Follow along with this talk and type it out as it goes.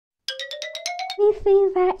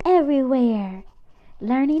ABCs are everywhere.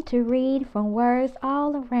 Learning to read from words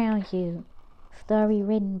all around you. Story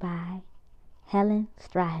written by Helen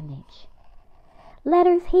Strahinich.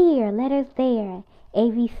 Letters here, letters there.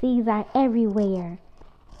 ABCs are everywhere.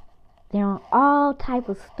 They're on all type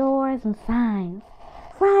of stores and signs.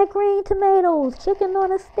 Fried green tomatoes, chicken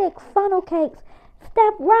on a stick, funnel cakes.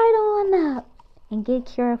 Step right on up and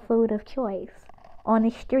get your food of choice. On the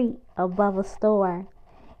street above a store.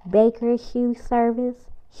 Baker shoe service,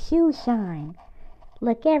 shoe shine.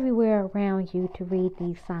 Look everywhere around you to read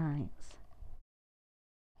these signs.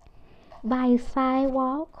 By a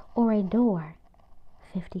sidewalk or a door.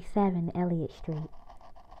 57 Elliott Street.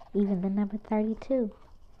 Even the number 32.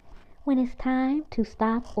 When it's time to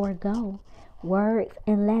stop or go, words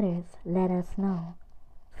and letters let us know.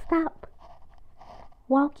 Stop.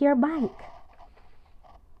 Walk your bike.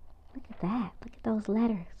 Look at that. Look at those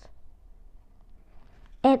letters.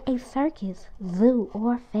 At a circus, zoo,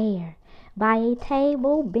 or fair, by a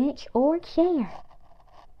table, bench, or chair.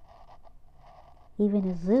 Even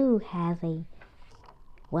a zoo has a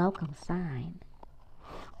welcome sign.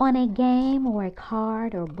 On a game or a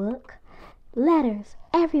card or book, letters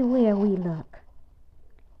everywhere we look.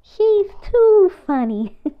 She's too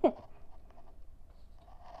funny.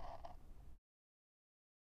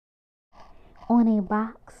 On a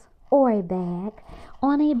box or a bag,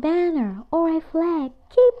 on a banner or a flag,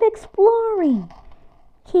 keep exploring,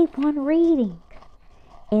 keep on reading.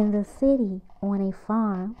 In the city, on a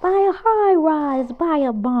farm, by a high rise, by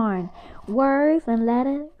a barn, words and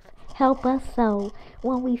letters help us so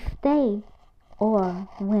when we stay or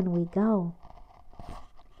when we go.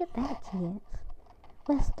 Look at that, kids.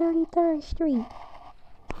 West 33rd Street,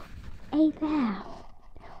 8th Ave.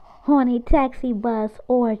 On a taxi, bus,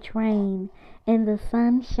 or train, in the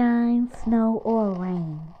sunshine, snow, or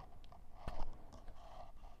rain.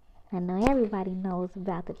 I know everybody knows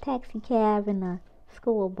about the taxi cab and the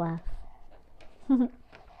school bus.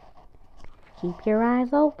 Keep your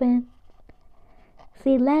eyes open.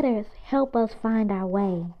 See, letters help us find our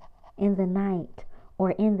way in the night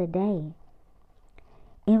or in the day.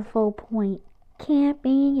 Info point,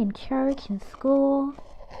 camping in church and school.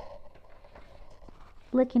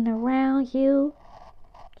 Looking around you,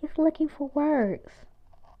 just looking for words.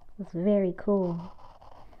 It's very cool.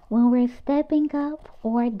 When we're stepping up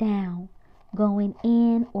or down, going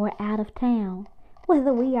in or out of town,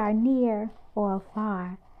 whether we are near or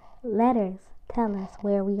far, letters tell us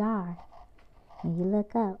where we are. When you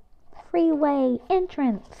look up, freeway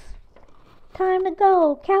entrance, time to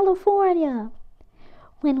go, California.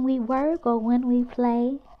 When we work or when we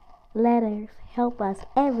play, letters help us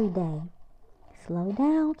every day. Slow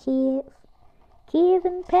down, kids. Kids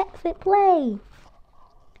and pets at play.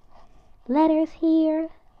 Letters here,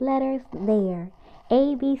 letters there.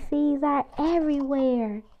 ABCs are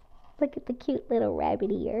everywhere. Look at the cute little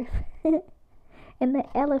rabbit ears. And the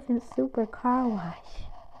elephant super car wash.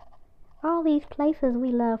 All these places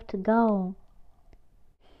we love to go.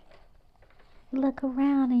 Look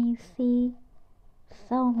around and you see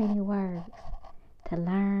so many words to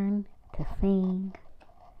learn, to sing,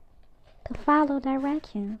 to follow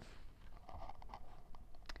directions.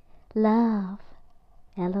 Love,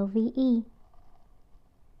 Love.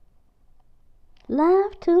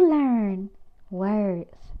 Love to learn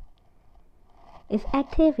words. It's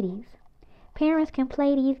activities. Parents can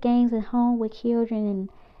play these games at home with children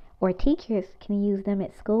or teachers can use them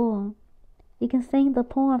at school. You can sing the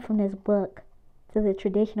poem from this book to the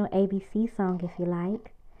traditional ABC song if you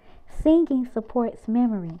like. Singing supports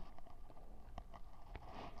memory.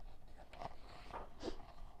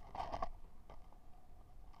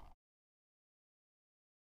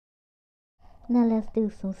 Now let's do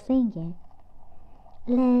some singing.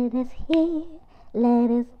 Let us here, let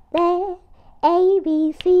us there.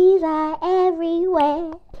 ABCs are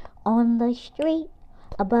everywhere. On the street,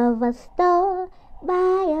 above a store,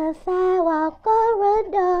 by a sidewalk or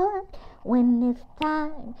a door. When it's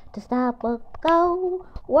time to stop or go,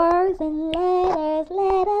 words and letters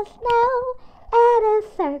let us know. At a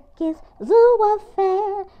circus, zoo or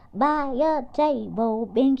fair, by a table,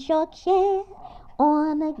 bench or chair.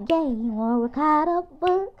 On a game or a card or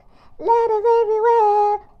book, letters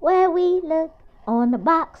everywhere where we look. On a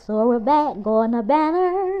box or a bag, on a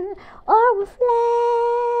banner or a flag.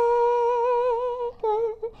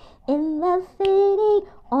 In the city,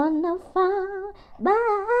 on the farm, by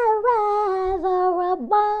a rise or a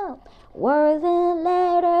barn. Words and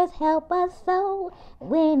letters help us so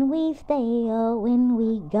when we stay or when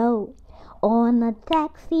we go. On a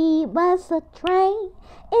taxi, bus, or train,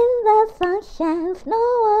 in the sunshine,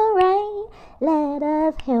 snow or rain. Let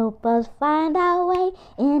us help us find our way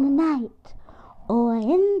in the night or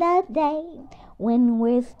in the day, when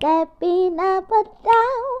we're stepping up or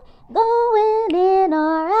down, going in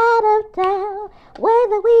or out of town,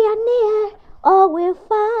 whether we are near or we're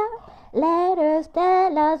far, letters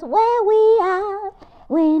tell us where we are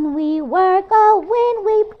when we were